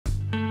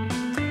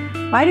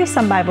Why do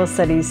some Bible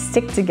studies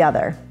stick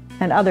together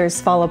and others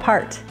fall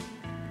apart?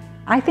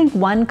 I think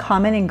one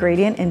common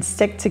ingredient in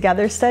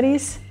stick-together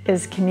studies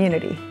is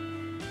community.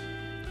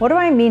 What do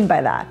I mean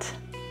by that?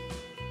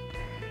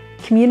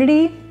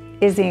 Community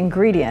is the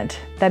ingredient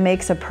that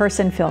makes a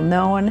person feel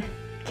known,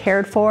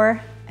 cared for,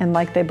 and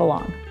like they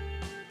belong.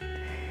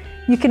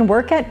 You can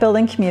work at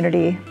building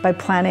community by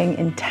planning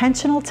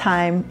intentional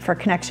time for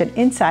connection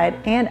inside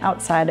and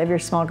outside of your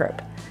small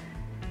group,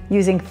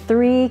 using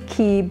 3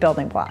 key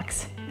building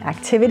blocks: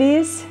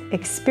 activities,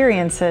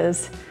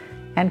 experiences,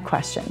 and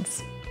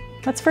questions.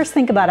 Let's first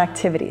think about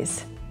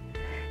activities.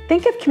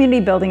 Think of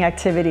community building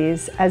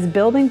activities as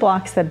building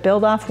blocks that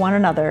build off one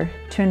another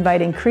to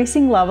invite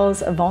increasing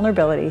levels of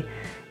vulnerability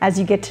as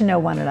you get to know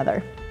one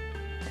another.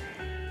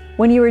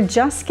 When you are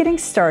just getting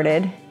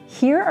started,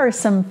 here are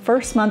some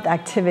first-month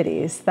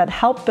activities that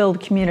help build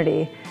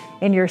community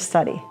in your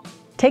study.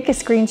 Take a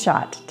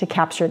screenshot to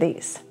capture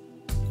these.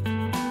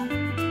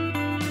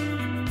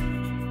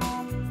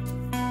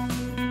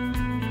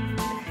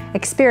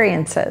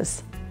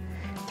 Experiences.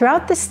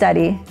 Throughout the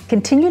study,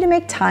 continue to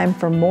make time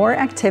for more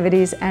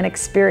activities and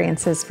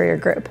experiences for your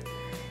group.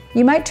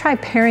 You might try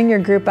pairing your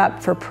group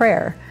up for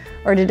prayer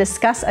or to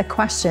discuss a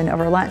question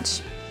over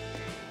lunch.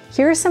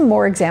 Here are some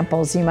more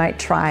examples you might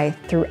try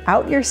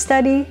throughout your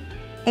study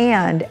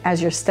and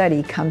as your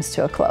study comes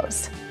to a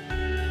close.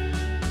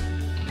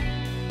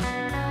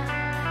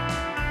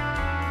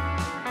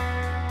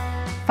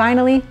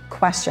 Finally,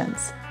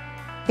 questions.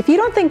 If you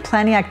don't think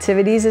planning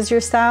activities is your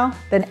style,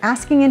 then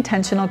asking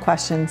intentional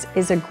questions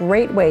is a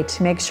great way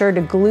to make sure to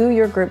glue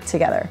your group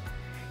together.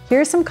 Here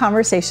are some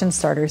conversation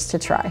starters to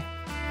try.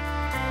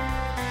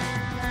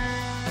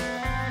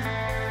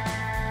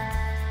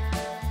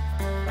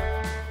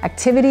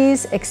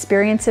 Activities,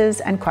 experiences,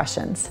 and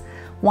questions.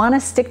 Want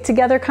a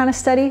stick-together kind of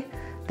study?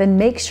 Then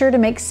make sure to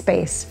make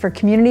space for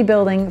community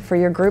building for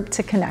your group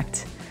to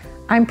connect.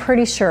 I'm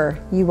pretty sure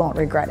you won't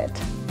regret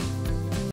it.